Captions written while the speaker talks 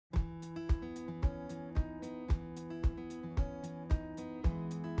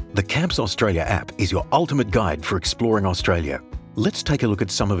The Camps Australia app is your ultimate guide for exploring Australia. Let's take a look at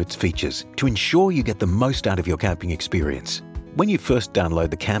some of its features to ensure you get the most out of your camping experience. When you first download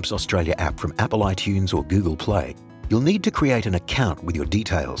the Camps Australia app from Apple iTunes or Google Play, you'll need to create an account with your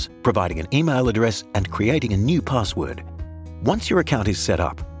details, providing an email address and creating a new password. Once your account is set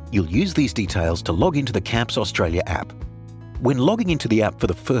up, you'll use these details to log into the Camps Australia app. When logging into the app for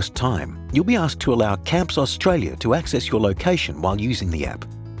the first time, you'll be asked to allow Camps Australia to access your location while using the app.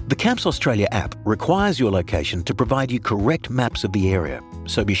 The Camps Australia app requires your location to provide you correct maps of the area,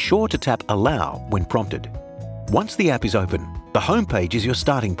 so be sure to tap Allow when prompted. Once the app is open, the homepage is your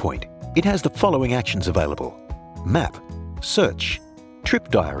starting point. It has the following actions available: Map, Search, Trip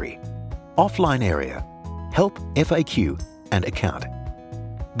Diary, Offline Area, Help FAQ, and Account.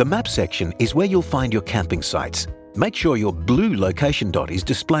 The Map section is where you'll find your camping sites. Make sure your blue location dot is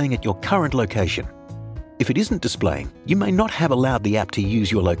displaying at your current location. If it isn't displaying, you may not have allowed the app to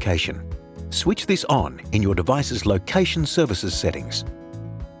use your location. Switch this on in your device's Location Services settings.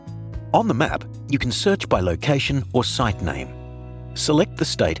 On the map, you can search by location or site name. Select the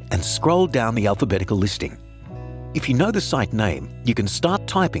state and scroll down the alphabetical listing. If you know the site name, you can start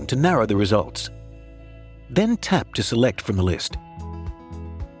typing to narrow the results. Then tap to select from the list.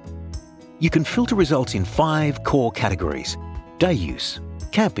 You can filter results in 5 core categories: day use,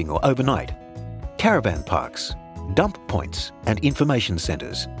 camping or overnight, caravan parks, dump points, and information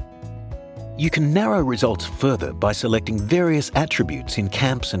centres. You can narrow results further by selecting various attributes in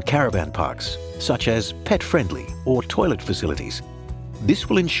camps and caravan parks, such as pet-friendly or toilet facilities. This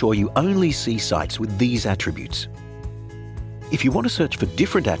will ensure you only see sites with these attributes. If you want to search for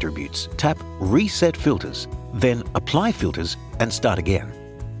different attributes, tap Reset Filters, then Apply Filters and start again.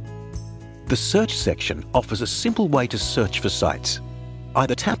 The Search section offers a simple way to search for sites.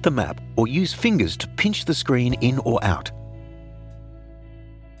 Either tap the map or use fingers to pinch the screen in or out.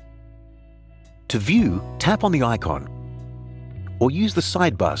 To view, tap on the icon or use the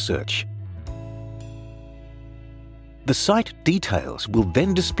sidebar search. The site details will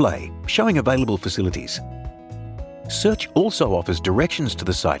then display, showing available facilities. Search also offers directions to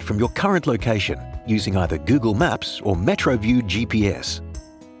the site from your current location using either Google Maps or MetroView GPS.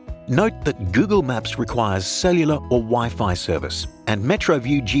 Note that Google Maps requires cellular or Wi-Fi service, and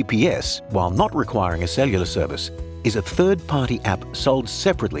MetroView GPS, while not requiring a cellular service, is a third-party app sold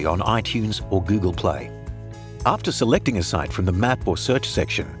separately on iTunes or Google Play. After selecting a site from the map or search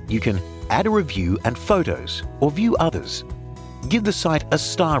section, you can add a review and photos or view others. Give the site a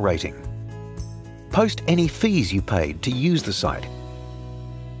star rating. Post any fees you paid to use the site.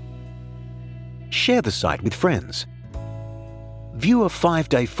 Share the site with friends. View a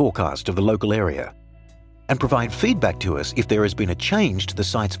 5-day forecast of the local area and provide feedback to us if there has been a change to the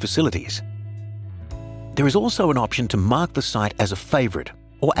site's facilities. There is also an option to mark the site as a favourite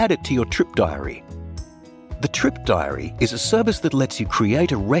or add it to your trip diary. The Trip Diary is a service that lets you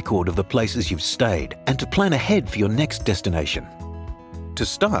create a record of the places you've stayed and to plan ahead for your next destination. To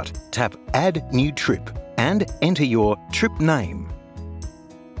start, tap Add New Trip and enter your trip name.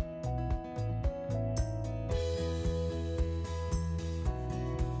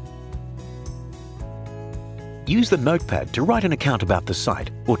 Use the notepad to write an account about the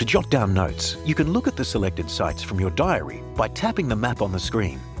site or to jot down notes. You can look at the selected sites from your diary by tapping the map on the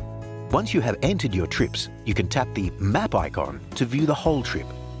screen. Once you have entered your trips, you can tap the map icon to view the whole trip.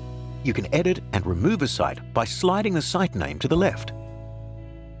 You can edit and remove a site by sliding the site name to the left.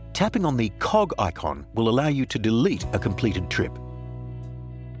 Tapping on the cog icon will allow you to delete a completed trip.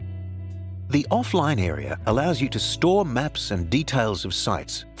 The offline area allows you to store maps and details of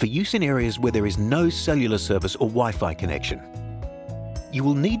sites for use in areas where there is no cellular service or Wi-Fi connection. You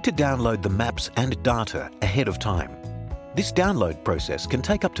will need to download the maps and data ahead of time. This download process can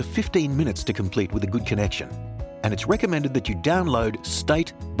take up to 15 minutes to complete with a good connection, and it's recommended that you download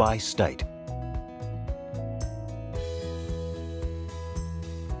state by state.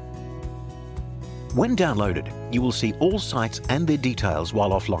 When downloaded, you will see all sites and their details while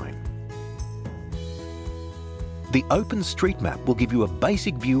offline. The OpenStreetMap will give you a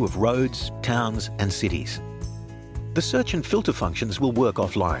basic view of roads, towns, and cities. The search and filter functions will work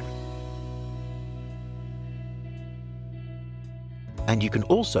offline. And you can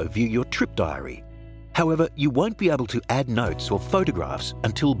also view your trip diary. However, you won't be able to add notes or photographs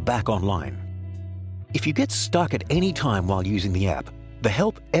until back online. If you get stuck at any time while using the app, the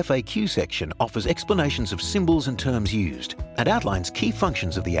Help FAQ section offers explanations of symbols and terms used and outlines key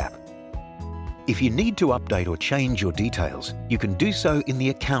functions of the app. If you need to update or change your details, you can do so in the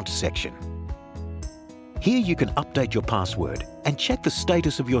Account section. Here you can update your password and check the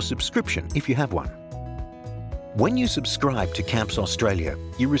status of your subscription if you have one. When you subscribe to Camps Australia,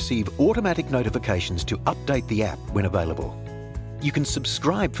 you receive automatic notifications to update the app when available. You can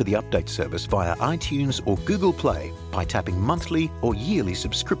subscribe for the update service via iTunes or Google Play by tapping monthly or yearly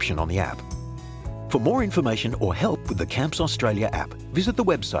subscription on the app. For more information or help with the Camps Australia app, visit the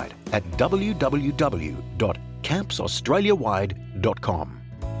website at www.campsaustraliawide.com.